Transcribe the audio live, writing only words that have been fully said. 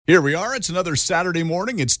Here we are. It's another Saturday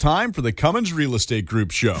morning. It's time for the Cummins Real Estate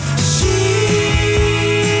Group show. She's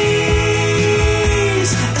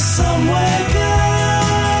a somewhere girl.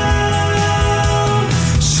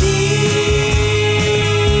 She's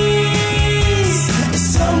a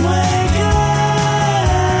somewhere girl.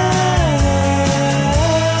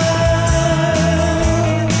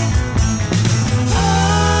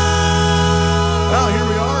 Well, here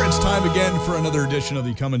we are. It's time again for another edition of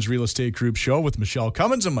the Cummins Real Estate Group show with Michelle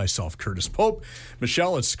Cummins and myself, Curtis Pope.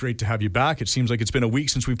 Michelle, it's great to have you back. It seems like it's been a week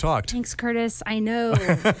since we've talked. Thanks, Curtis. I know.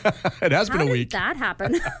 It has been a week. How did that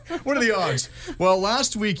happen? What are the odds? Well,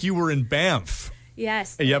 last week you were in Banff.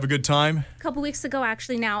 Yes. Hey, you have a good time? A couple weeks ago,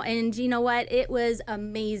 actually, now. And you know what? It was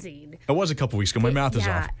amazing. It was a couple weeks ago. My math is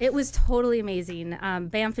off. It was totally amazing.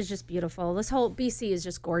 Banff is just beautiful. This whole BC is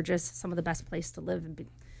just gorgeous. Some of the best place to live in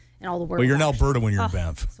all the world. Well, you're in actually. Alberta when you're in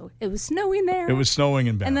Banff. So it was snowing there. It was snowing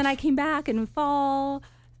in Banff. And then I came back in fall.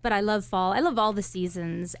 But I love fall. I love all the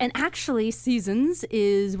seasons. And actually, seasons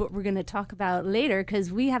is what we're going to talk about later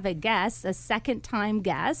because we have a guest, a second-time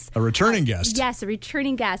guest. A returning guest. Yes, a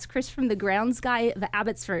returning guest, Chris from the Grounds Guy of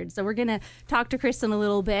Abbotsford. So we're going to talk to Chris in a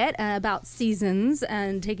little bit about seasons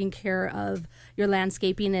and taking care of your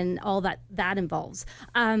landscaping and all that involves.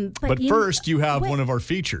 But first, you have one of our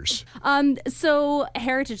features. So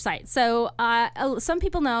heritage sites. So some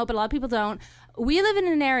people know, but a lot of people don't. We live in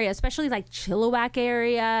an area, especially like Chilliwack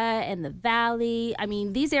area and the valley. I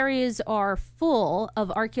mean, these areas are full of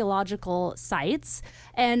archaeological sites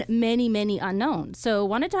and many, many unknown. So I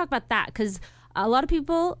want to talk about that because a lot of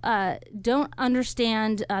people don't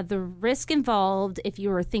understand the risk involved if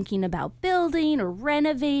you are thinking about building or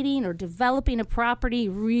renovating or developing a property.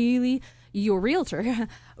 Really, your realtor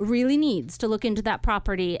really needs to look into that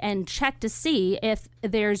property and check to see if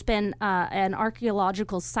there's been an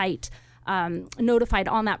archaeological site notified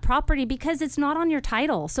on that property because it's not on your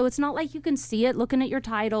title. So it's not like you can see it looking at your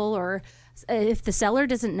title, or if the seller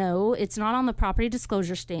doesn't know, it's not on the property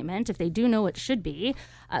disclosure statement. If they do know, it should be.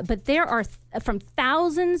 But there are from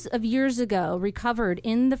thousands of years ago recovered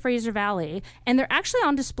in the Fraser Valley, and they're actually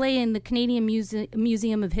on display in the Canadian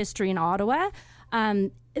Museum of History in Ottawa.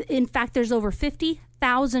 In fact, there's over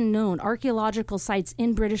 50,000 known archaeological sites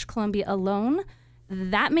in British Columbia alone.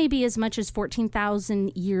 That may be as much as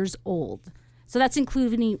 14,000 years old. So that's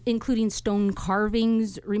including stone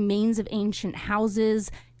carvings, remains of ancient houses,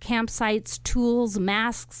 campsites, tools,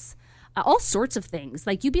 masks, all sorts of things.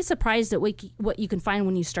 Like, you'd be surprised at what you can find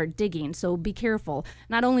when you start digging. So be careful.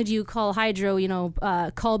 Not only do you call hydro,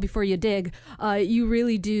 call before you dig, you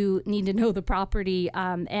really do need to know the property.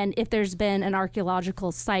 And if there's been an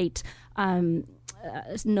archaeological site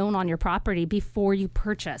known on your property before you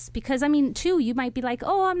purchase. Because, too, you might be like,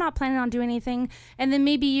 oh, I'm not planning on doing anything. And then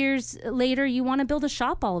maybe years later, you want to build a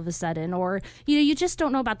shop all of a sudden, or, you just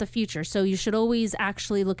don't know about the future. So you should always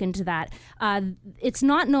actually look into that. It's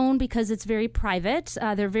not known because it's very private.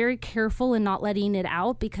 They're very careful in not letting it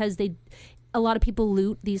out because a lot of people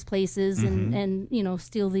loot these places and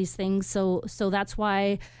steal these things. So that's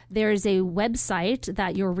why there's a website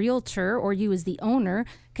that your realtor or you as the owner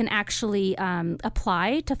can actually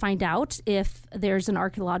apply to find out if there's an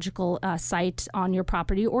archaeological site on your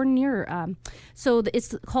property or near. So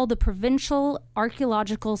it's called the Provincial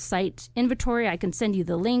Archaeological Site Inventory. I can send you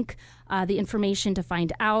the link, the information to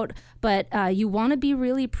find out. But you want to be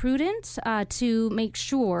really prudent to make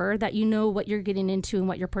sure that you know what you're getting into and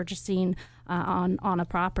what you're purchasing on a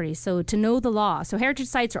property. So to know the law. So heritage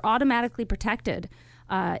sites are automatically protected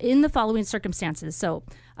in the following circumstances. So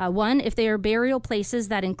one, if they are burial places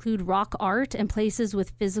that include rock art and places with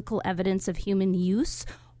physical evidence of human use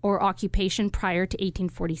or occupation prior to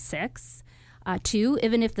 1846. Two,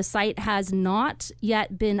 even if the site has not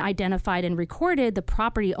yet been identified and recorded, the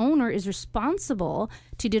property owner is responsible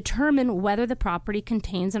to determine whether the property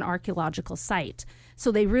contains an archaeological site.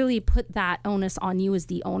 So they really put that onus on you as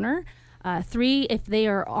the owner. Three, if they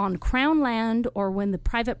are on Crown land or when the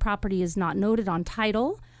private property is not noted on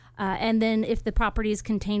title. And then if the property is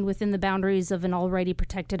contained within the boundaries of an already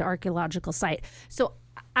protected archaeological site. So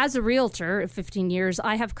as a realtor of 15 years,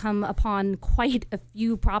 I have come upon quite a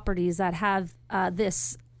few properties that have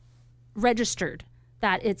this registered,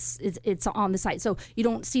 that it's on the site. So you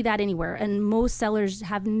don't see that anywhere. And most sellers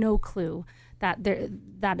have no clue that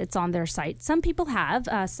it's on their site. Some people have.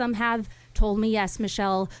 Some have told me, yes,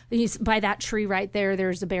 Michelle, by that tree right there,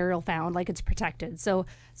 there's a burial found, like it's protected. So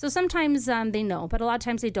sometimes they know, but a lot of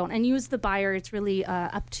times they don't. And you as the buyer, it's really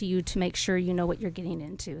up to you to make sure you know what you're getting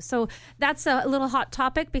into. So that's a little hot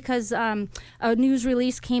topic because a news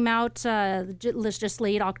release came out just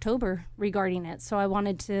late October regarding it. So I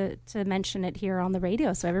wanted to mention it here on the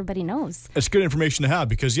radio so everybody knows. It's good information to have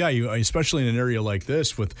because, you especially in an area like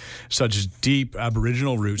this with such deep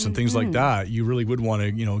Aboriginal roots and things like that, you really would want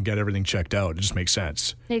to, get everything checked out. It just makes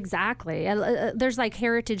sense. Exactly. There's like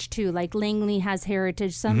heritage too. Like Langley has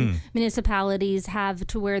heritage. Some municipalities have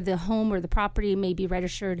to where the home or the property may be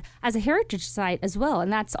registered as a heritage site as well.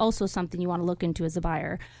 And that's also something you want to look into as a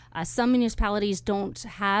buyer. Some municipalities don't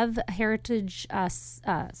have heritage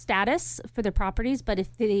status for their properties, but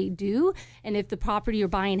if they do, and if the property you're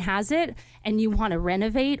buying has it, and you want to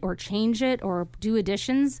renovate or change it or do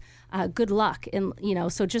additions, good luck. And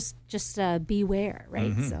so just beware,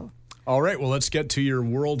 right? So. All right, well, let's get to your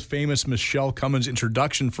world famous Michelle Cummins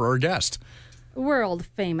introduction for our guest. World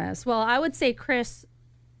famous. Well, I would say Chris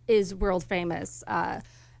is world famous.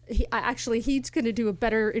 He's going to do a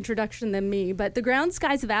better introduction than me, but the Ground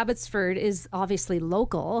Skies of Abbotsford is obviously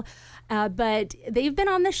local, but they've been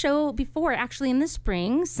on the show before, actually in the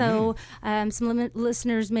spring, so some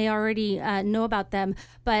listeners may already know about them.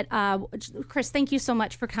 But Chris, thank you so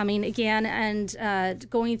much for coming again and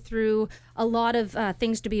going through a lot of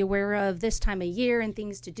things to be aware of this time of year and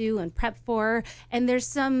things to do and prep for. And there's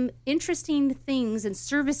some interesting things and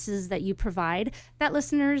services that you provide that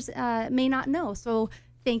listeners may not know. So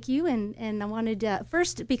thank you. And I wanted to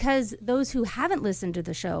first, because those who haven't listened to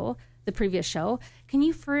the previous show, can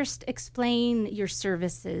you first explain your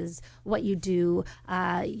services, what you do,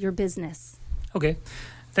 your business? Okay.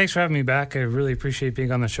 Thanks for having me back. I really appreciate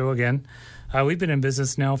being on the show again. We've been in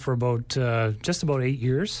business now for just about 8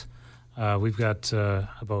 years. We've got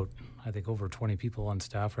over 20 people on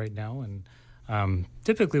staff right now. And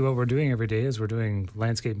typically what we're doing every day is we're doing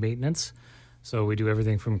landscape maintenance. So we do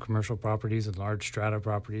everything from commercial properties and large strata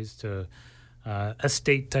properties to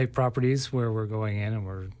estate-type properties where we're going in and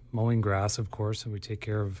we're mowing grass, of course, and we take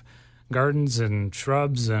care of gardens and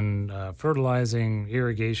shrubs and fertilizing,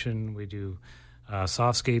 irrigation. We do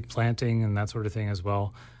softscape planting and that sort of thing as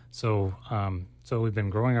well. So we've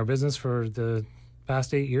been growing our business for the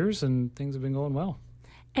past 8 years, and things have been going well.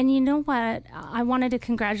 And you know what? I wanted to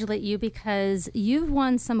congratulate you because you've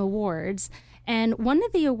won some awards. And one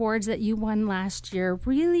of the awards that you won last year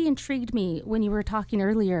really intrigued me when we were talking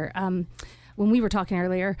earlier.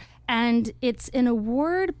 And it's an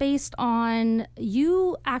award based on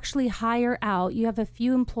you actually hire out. You have a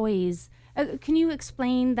few employees. Can you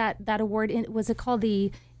explain that award? Was it called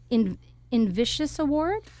the Invicious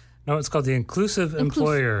Award? No, it's called the Inclusive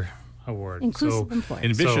Employer Award. Inclusive Employer.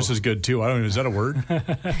 Ambitious is good too. I don't know. Is that a word?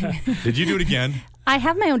 Did you do it again? I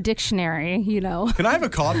have my own dictionary, Can I have a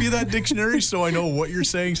copy of that dictionary so I know what you're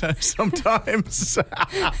saying sometimes?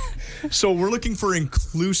 So we're looking for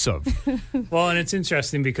inclusive. Well, and it's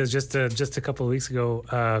interesting because just a couple of weeks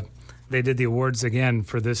ago, they did the awards again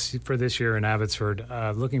for this year in Abbotsford,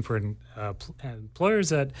 looking for employers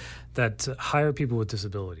that hire people with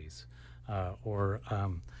disabilities, or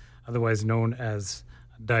otherwise known as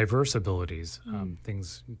diverse abilities.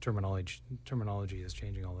 Terminology is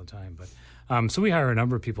changing all the time, but so we hire a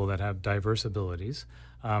number of people that have diverse abilities,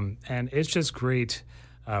 and it's just great.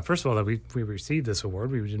 First of all, that we received this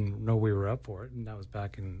award. We didn't know we were up for it, and that was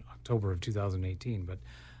back in October of 2018.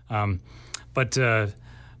 But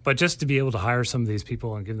just to be able to hire some of these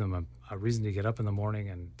people and give them a reason to get up in the morning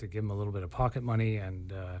and to give them a little bit of pocket money,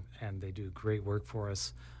 and they do great work for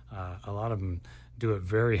us. A lot of them do it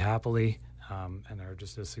very happily. And are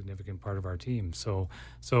just a significant part of our team. So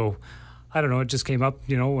I don't know. It just came up,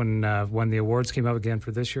 when the awards came up again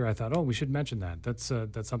for this year. I thought, we should mention that. That's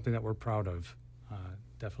something that we're proud of.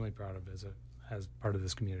 Definitely proud of as part of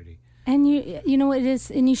this community. And it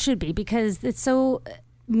is, and you should be, because it's so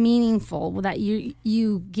meaningful that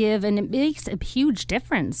you give, and it makes a huge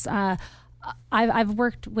difference. I've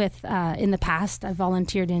worked with in the past. I've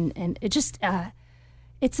volunteered in, and it just.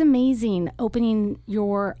 It's amazing opening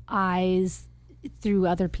your eyes through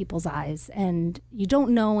other people's eyes, and you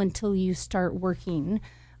don't know until you start working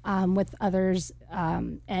with others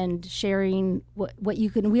and sharing what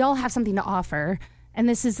you can. We all have something to offer, and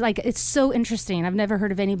this is it's so interesting. I've never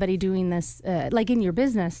heard of anybody doing this, in your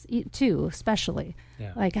business too, especially.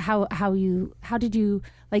 Yeah. How did you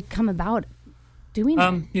come about doing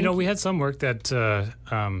that? We had some work that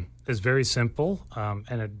is very simple,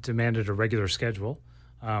 and it demanded a regular schedule.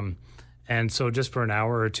 And so just for an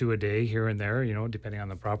hour or two a day here and there, depending on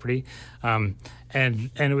the property. And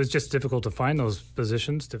it was just difficult to find those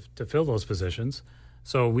positions, to fill those positions.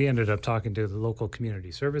 So we ended up talking to the local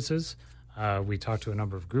community services. We talked to a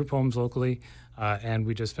number of group homes locally, and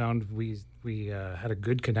we just found we had a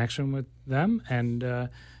good connection with them,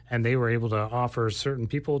 and they were able to offer certain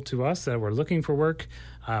people to us that were looking for work,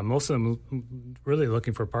 most of them really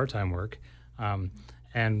looking for part-time work,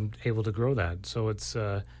 and able to grow that. So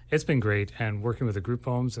it's been great, and working with the group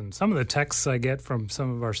homes and some of the texts I get from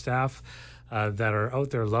some of our staff that are out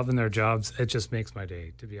there loving their jobs, it just makes my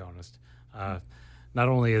day, to be honest. Not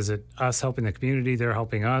only is it us helping the community, they're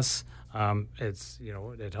helping us.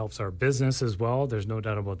 It helps our business as well. There's no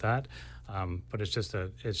doubt about that. But it's just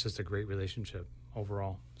a great relationship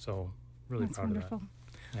overall. So really That's proud wonderful. of that.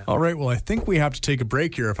 Yeah. All right. Well, I think we have to take a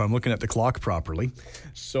break here if I'm looking at the clock properly.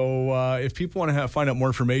 So if people want to find out more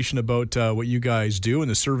information about what you guys do and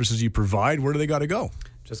the services you provide, where do they got to go?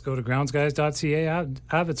 Just go to groundsguys.ca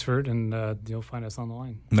Abbotsford, and you'll find us on the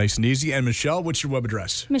line. Nice and easy. And Michelle, what's your web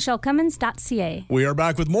address? MichelleCummins.ca. We are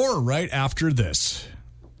back with more right after this.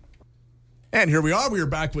 And here we are. We are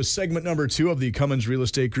back with segment number 2 of the Cummins Real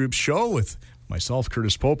Estate Group show with myself,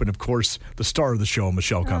 Curtis Pope, and of course, the star of the show,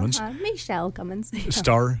 Michelle Cummins. Michelle Cummins.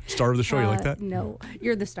 Star of the show, you like that? No,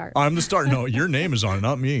 you're the star. I'm the star. No, your name is on it,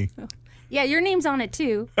 not me. Yeah, your name's on it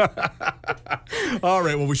too. All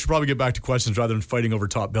right, well, we should probably get back to questions rather than fighting over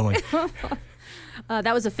top billing.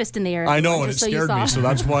 That was a fist in the air. I know, everyone, and it just so you scared me, saw. so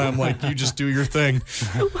that's why I'm like, you just do your thing.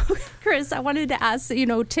 Chris, I wanted to ask,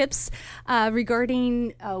 tips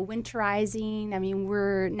regarding winterizing. I mean,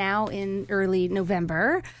 we're now in early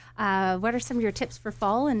November. What are some of your tips for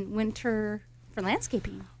fall and winter for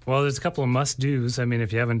landscaping? Well, there's a couple of must-dos. I mean,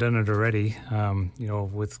 if you haven't done it already,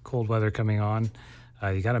 with cold weather coming on,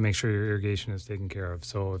 you got to make sure your irrigation is taken care of.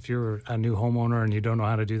 So if you're a new homeowner and you don't know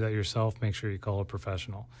how to do that yourself, make sure you call a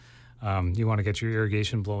professional. You want to get your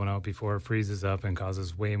irrigation blown out before it freezes up and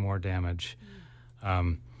causes way more damage.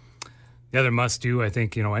 The other must-do, I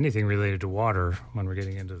think, anything related to water when we're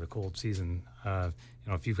getting into the cold season.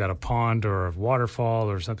 If you've got a pond or a waterfall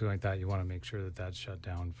or something like that, you want to make sure that that's shut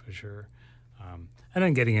down for sure. And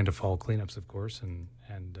then getting into fall cleanups, of course,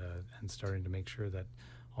 and starting to make sure that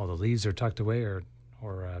all the leaves are tucked away or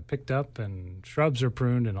picked up and shrubs are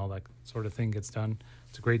pruned and all that sort of thing gets done.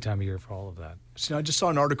 It's a great time of year for all of that. See, I just saw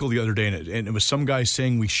an article the other day, and it was some guy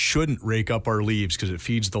saying we shouldn't rake up our leaves because it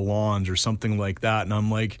feeds the lawns or something like that. And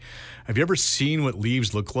I'm like, have you ever seen what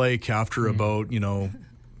leaves look like after about,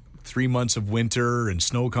 3 months of winter and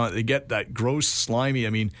snow? They get that gross, slimy. I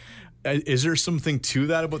mean, is there something to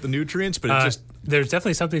that about the nutrients? But there's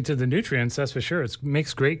definitely something to the nutrients, that's for sure. It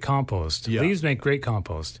makes great compost. Yeah. Leaves make great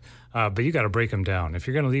compost. But you got to break them down. If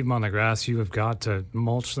you're going to leave them on the grass, you have got to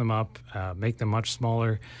mulch them up, make them much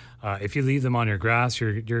smaller. If you leave them on your grass,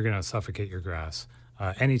 you're going to suffocate your grass.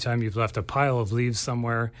 Anytime you've left a pile of leaves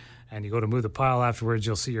somewhere and you go to move the pile afterwards,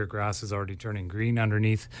 you'll see your grass is already turning green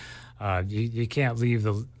underneath. You can't leave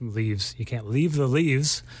the leaves. You can't leave the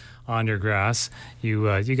leaves on your grass.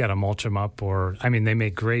 You got to mulch them up, they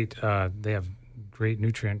make great. They have great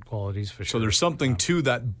nutrient qualities for sure. So there's something to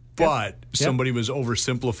that. But somebody was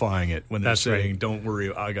oversimplifying it when they're saying, don't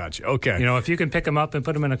worry, I got you. Okay. If you can pick them up and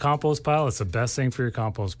put them in a compost pile, it's the best thing for your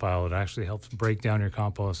compost pile. It actually helps break down your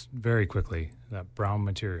compost very quickly, that brown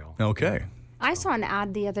material. Okay. I saw an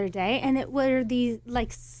ad the other day, and it were these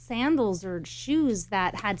like sandals or shoes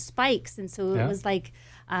that had spikes, and so it was like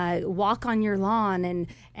walk on your lawn,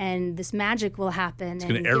 and this magic will happen. It's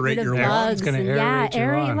going to aerate your lawn. It's going to aerate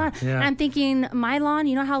your lawn. Yeah. And I'm thinking, my lawn.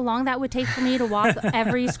 You know how long that would take for me to walk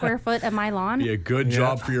every square foot of my lawn? Be a good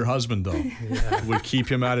job for your husband, though. Yeah. Would keep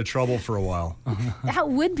him out of trouble for a while. That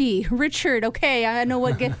would be Richard. Okay, I know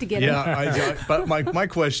what gift to get him. Yeah, but my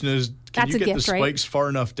question is, can That's you a get gift, the right? spikes far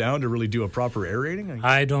enough down to really do a proper aerating?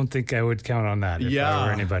 I don't think I would count on that if I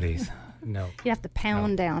were anybody. No. You have to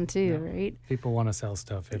pound down too, right? People want to sell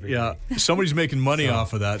stuff every day. Somebody's making money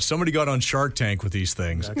off of that. Somebody got on Shark Tank with these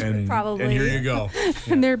things. Probably. And here you go.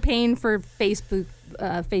 And they're paying for Facebook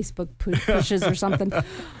pushes or something.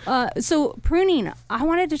 So pruning, I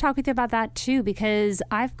wanted to talk with you about that too, because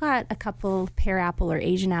I've got a couple pear apple or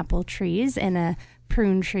Asian apple trees and a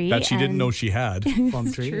prune tree. That she didn't know she had.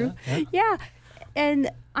 Plum tree. True. Yeah. And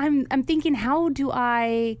I'm thinking, how do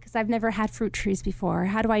I, because I've never had fruit trees before,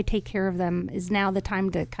 how do I take care of them? Is now the time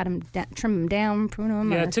to cut them, trim them down, prune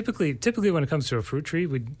them? Yeah, or? typically when it comes to a fruit tree,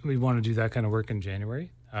 we want to do that kind of work in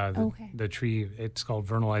January. The tree, it's called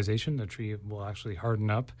vernalization. The tree will actually harden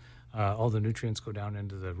up. All the nutrients go down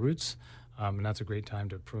into the roots. And that's a great time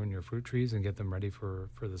to prune your fruit trees and get them ready for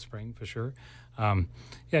the spring for sure. You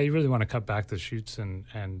really want to cut back the shoots and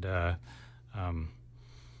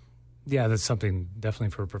that's something definitely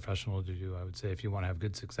for a professional to do, I would say, if you want to have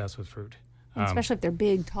good success with fruit. And especially if they're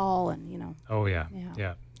big, tall, and Oh, yeah.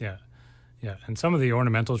 And some of the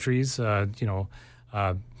ornamental trees, it's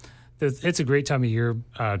a great time of year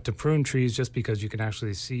to prune trees just because you can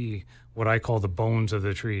actually see what I call the bones of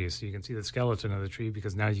the tree. So you can see the skeleton of the tree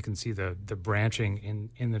because now you can see the branching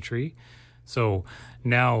in the tree. So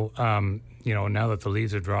now, now that the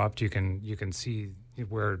leaves are dropped, you can see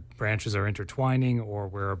where branches are intertwining or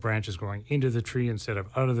where a branch is growing into the tree instead of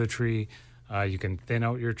out of the tree. You can thin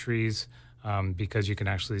out your trees because you can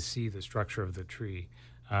actually see the structure of the tree.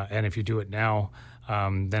 And if you do it now,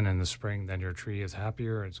 then in the spring, then your tree is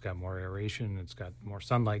happier. It's got more aeration. It's got more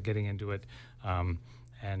sunlight getting into it,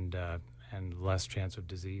 and less chance of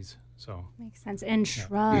disease. So makes sense. And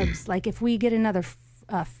shrubs, like if we get another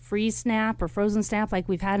freeze snap or frozen snap like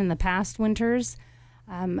we've had in the past winters,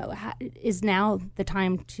 is now the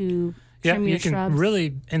time to trim your shrubs?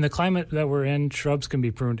 Really, in the climate that we're in, shrubs can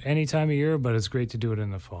be pruned any time of year, but it's great to do it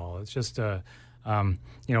in the fall. It's just,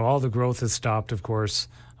 all the growth is stopped, of course,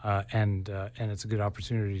 and it's a good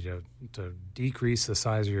opportunity to decrease the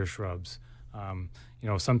size of your shrubs.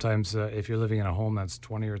 Sometimes if you're living in a home that's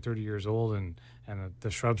 20 or 30 years old and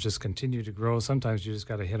the shrubs just continue to grow, sometimes you just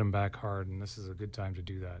got to hit them back hard, and this is a good time to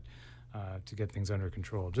do that. To get things under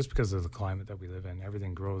control, just because of the climate that we live in.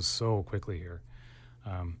 Everything grows so quickly here.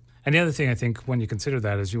 And the other thing I think when you consider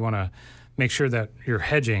that is you want to make sure that you're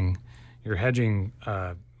hedging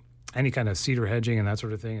any kind of cedar hedging and that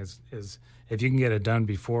sort of thing is if you can get it done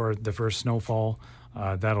before the first snowfall,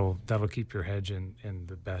 that'll keep your hedge in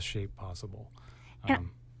the best shape possible.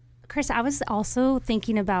 Chris, I was also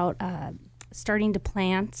thinking about starting to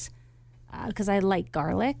plant because I like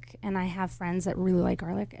garlic, and I have friends that really like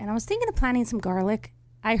garlic. And I was thinking of planting some garlic.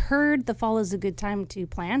 I heard the fall is a good time to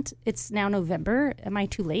plant. It's now November. Am I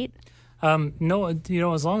too late? No,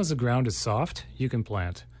 as long as the ground is soft, you can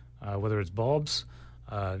plant. Whether it's bulbs,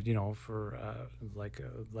 for like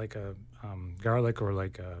a garlic or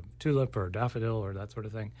like a tulip or a daffodil or that sort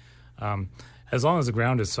of thing. As long as the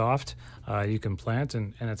ground is soft, you can plant,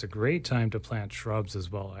 and it's a great time to plant shrubs as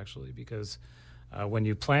well, actually, because when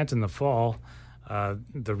you plant in the fall,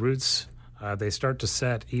 the roots, they start to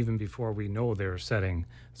set even before we know they're setting.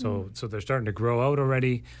 So they're starting to grow out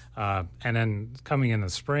already. And then coming in the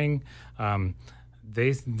spring,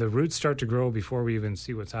 the roots start to grow before we even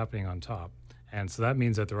see what's happening on top. And so that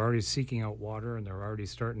means that they're already seeking out water, and they're already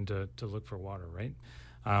starting to look for water, right?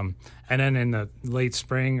 And then in the late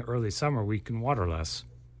spring, early summer, we can water less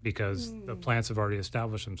because the plants have already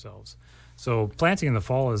established themselves. So planting in the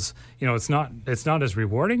fall is, it's not as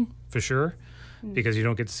rewarding for sure because you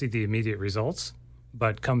don't get to see the immediate results.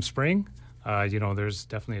 But come spring, there's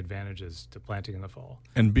definitely advantages to planting in the fall.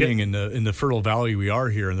 And being in the fertile valley we are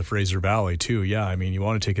here in the Fraser Valley too, you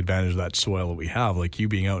want to take advantage of that soil that we have. Like you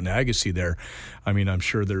being out in Agassiz there, I'm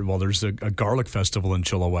sure there's a garlic festival in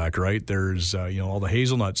Chilliwack, right? There's all the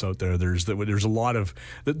hazelnuts out there. There's a lot of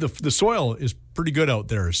the soil is pretty good out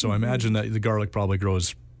there. So I imagine that the garlic probably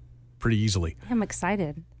grows pretty easily. I'm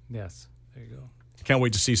excited. Yes, there you go. Can't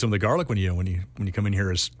wait to see some of the garlic when you come in here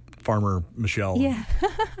as Farmer Michelle. Yeah.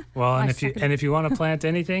 Well, and if you want to plant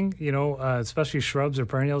anything, especially shrubs or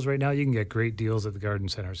perennials right now, you can get great deals at the garden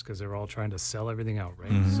centers because they're all trying to sell everything out,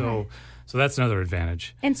 right? Mm-hmm. So that's another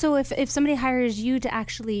advantage. And so if somebody hires you to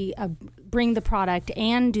actually bring the product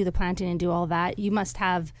and do the planting and do all that, you must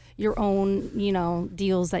have your own,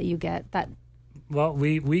 deals that you get that. Well,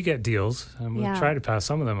 we get deals, and we try to pass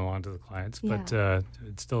some of them along to the clients, but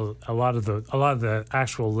it's still a lot of the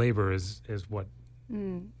actual labor is what.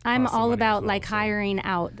 I'm all about hiring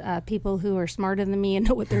out people who are smarter than me and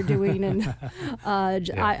know what they're doing, and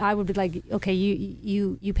I would be like, okay,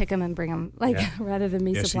 you pick them and bring them, rather than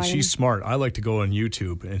me supplying. See, she's smart. I like to go on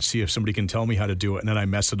YouTube and see if somebody can tell me how to do it, and then I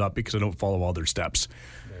mess it up because I don't follow all their steps.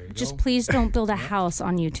 Just please don't build a house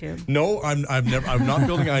on YouTube. No, I'm not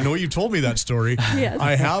building. I know you told me that story. Yes.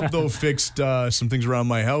 I have though fixed some things around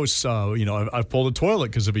my house. I've pulled a toilet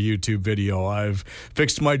because of a YouTube video. I've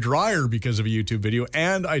fixed my dryer because of a YouTube video,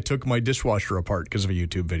 and I took my dishwasher apart because of a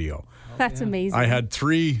YouTube video. That's amazing. I had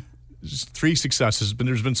three successes, but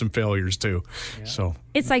there's been some failures too. Yeah. So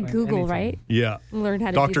it's like Google, right? Yeah. Learn how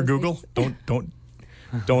to Dr. do Google.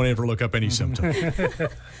 Don't ever look up any symptom.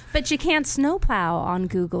 But you can't snowplow on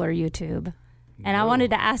Google or YouTube. And I wanted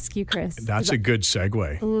to ask you, Chris. That's a good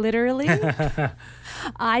segue. Literally?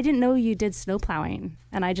 I didn't know you did snowplowing,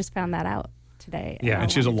 and I just found that out today. Yeah,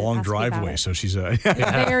 and she has a long driveway, so she's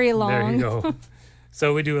very long. There you go.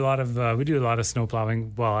 So we do a lot of snow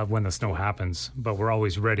plowing. Well, when the snow happens, but we're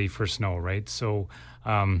always ready for snow, right? So,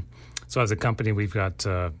 so as a company, we've got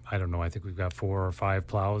I don't know. I think we've got 4 or 5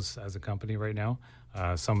 plows as a company right now.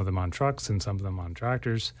 Some of them on trucks and some of them on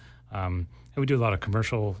tractors. And we do a lot of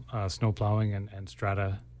commercial snow plowing and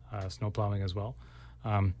strata snow plowing as well.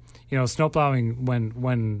 Snow plowing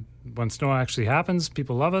when snow actually happens,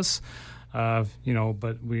 people love us. But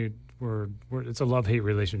we're it's a love-hate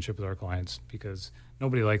relationship with our clients because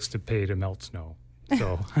nobody likes to pay to melt snow.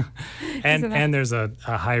 So, and there's a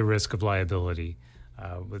high risk of liability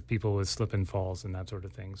with people with slip and falls and that sort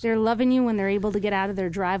of thing. So, They're loving you when they're able to get out of their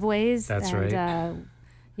driveways. That's right.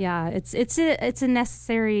 Yeah, it's a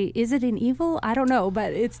necessary. Is it an evil? I don't know,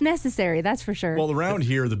 but it's necessary. That's for sure. Well, around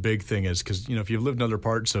here, the big thing is because if you've lived in other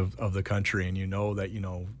parts of the country and you know that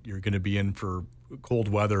you're going to be in for cold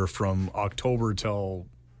weather from October till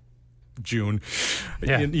June,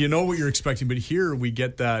 you know what you're expecting. But here we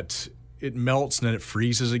get that it melts and then it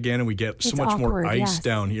freezes again, and we get so much more ice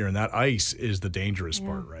down here, and that ice is the dangerous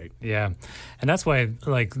part, right? Yeah, and that's why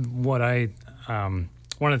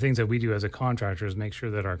one of the things that we do as a contractor is make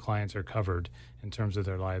sure that our clients are covered in terms of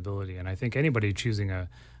their liability. And I think anybody choosing a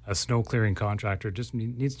snow clearing contractor just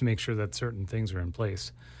needs to make sure that certain things are in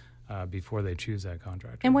place before they choose that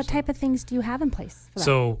contractor. And what type of things do you have in place for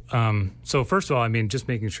that? So first of all, just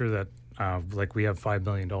making sure that we have $5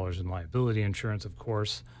 million in liability insurance, of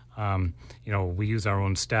course. We use our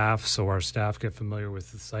own staff, so our staff get familiar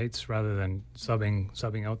with the sites rather than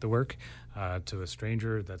subbing out the work to a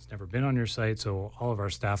stranger that's never been on your site. So all of our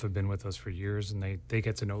staff have been with us for years, and they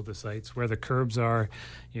get to know the sites, where the curbs are,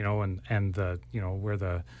 and the where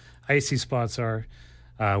the icy spots are.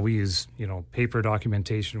 We use paper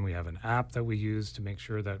documentation. We have an app that we use to make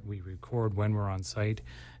sure that we record when we're on site,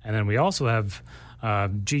 and then we also have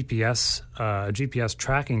GPS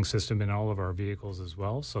tracking system in all of our vehicles as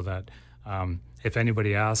well, so that if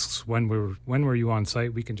anybody asks when were you on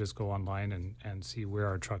site, we can just go online and see where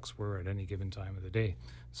our trucks were at any given time of the day.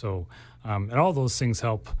 So and all those things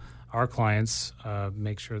help our clients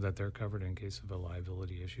make sure that they're covered in case of a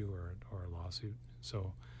liability issue or a lawsuit.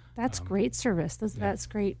 So that's great service. That's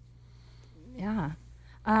great. Yeah,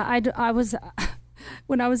 I was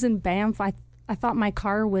when I was in Banff, I thought my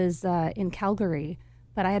car was in Calgary,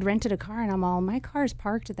 but I had rented a car, and my car's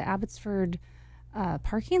parked at the Abbotsford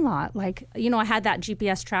parking lot. I had that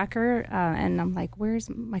GPS tracker, and I'm like, where's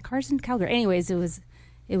my car's in Calgary? Anyways, it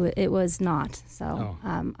was not. So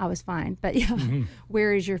I was fine. But yeah,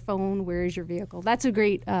 Where is your phone? Where is your vehicle? That's a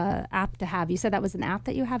great app to have. You said that was an app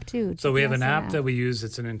that you have too. So we have an app that we use.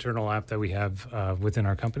 It's an internal app that we have within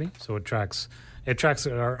our company. So it tracks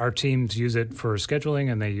our teams use it for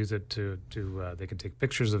scheduling, and they use it to they can take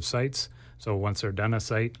pictures of sites. So once they're done a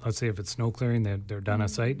site, let's say if it's snow clearing, they're done a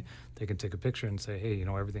site, they can take a picture and say, hey,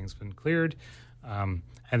 everything's been cleared. And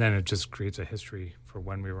then it just creates a history for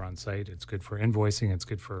when we were on site. It's good for invoicing. It's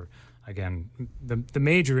good for, again, the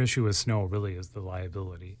major issue with snow really is the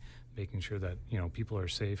liability, making sure that, people are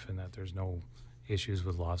safe and that there's no issues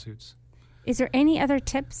with lawsuits. Is there any other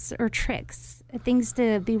tips or tricks, things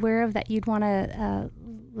to be aware of that you'd want to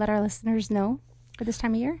let our listeners know for this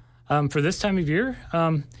time of year? For this time of year,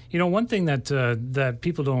 one thing that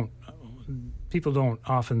people don't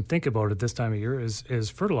often think about at this time of year is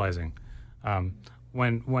fertilizing.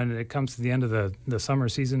 When it comes to the end of the summer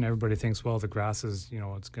season, everybody thinks, well, the grass is,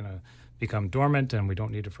 it's going to become dormant and we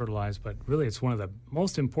don't need to fertilize. But really, it's one of the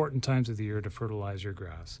most important times of the year to fertilize your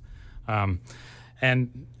grass.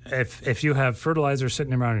 And if you have fertilizer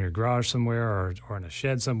sitting around in your garage somewhere or in a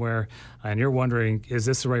shed somewhere, and you're wondering, is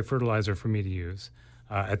this the right fertilizer for me to use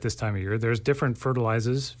at this time of year? There's different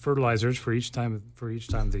fertilizers for each time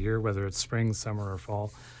of the year, whether it's spring, summer, or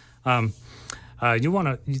fall. So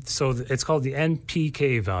it's called the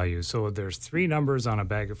NPK value. So there's 3 numbers on a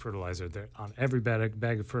bag of fertilizer. On every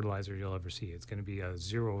bag of fertilizer you'll ever see. It's going to be a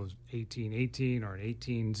 0-18-18 or an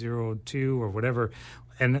 18-02 or whatever.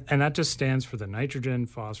 And that just stands for the nitrogen,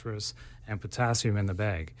 phosphorus, and potassium in the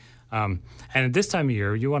bag. And at this time of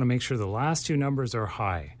year, you want to make sure the last 2 numbers are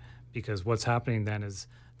high, because what's happening then is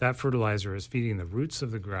that fertilizer is feeding the roots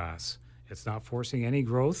of the grass. It's not forcing any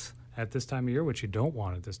growth at this time of year, which you don't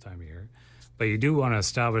want at this time of year. But you do want to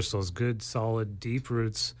establish those good, solid, deep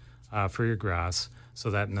roots for your grass,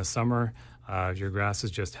 so that in the summer your grass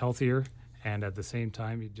is just healthier, and at the same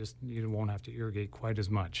time you won't have to irrigate quite as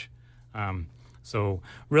much. So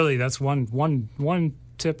really, that's one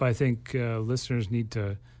tip I think listeners need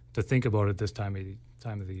to think about at this time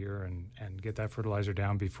of the year, and get that fertilizer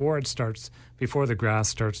down before the grass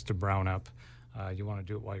starts to brown up. You want to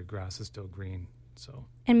do it while your grass is still green, So.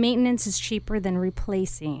 And maintenance is cheaper than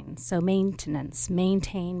replacing. So maintenance,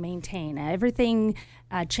 maintain. Everything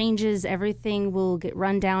changes. Everything will get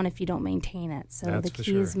run down if you don't maintain it. So That's the for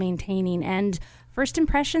key sure. is maintaining. And first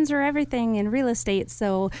impressions are everything in real estate.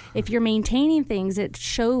 So if you're maintaining things, it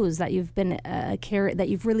shows that you've been that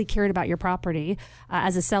you've really cared about your property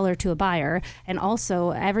as a seller to a buyer. And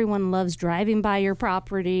also, everyone loves driving by your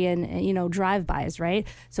property and drive-bys, right?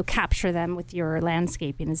 So capture them with your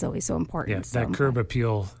landscaping is always so important. Yeah, So, that curb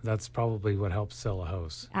appeal, that's probably what helps sell a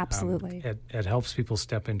house. Absolutely. It helps people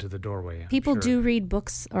step into the doorway. I'm People sure. do read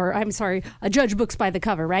books, or I'm sorry, judge books by the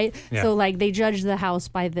cover, right? Yeah. So like they judge the house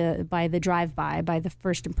by the drive-by, by the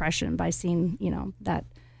first impression, by seeing, that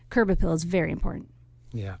curb appeal is very important.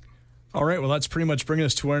 Yeah. All right, well, that's pretty much bringing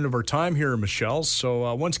us to the end of our time here, Michelle.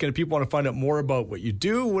 So once again, if people want to find out more about what you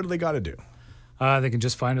do, what do they got to do? They can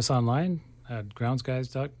just find us online at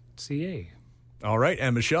groundsguys.ca. All right,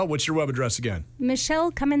 and Michelle, what's your web address again?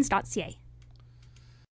 MichelleCummins.ca.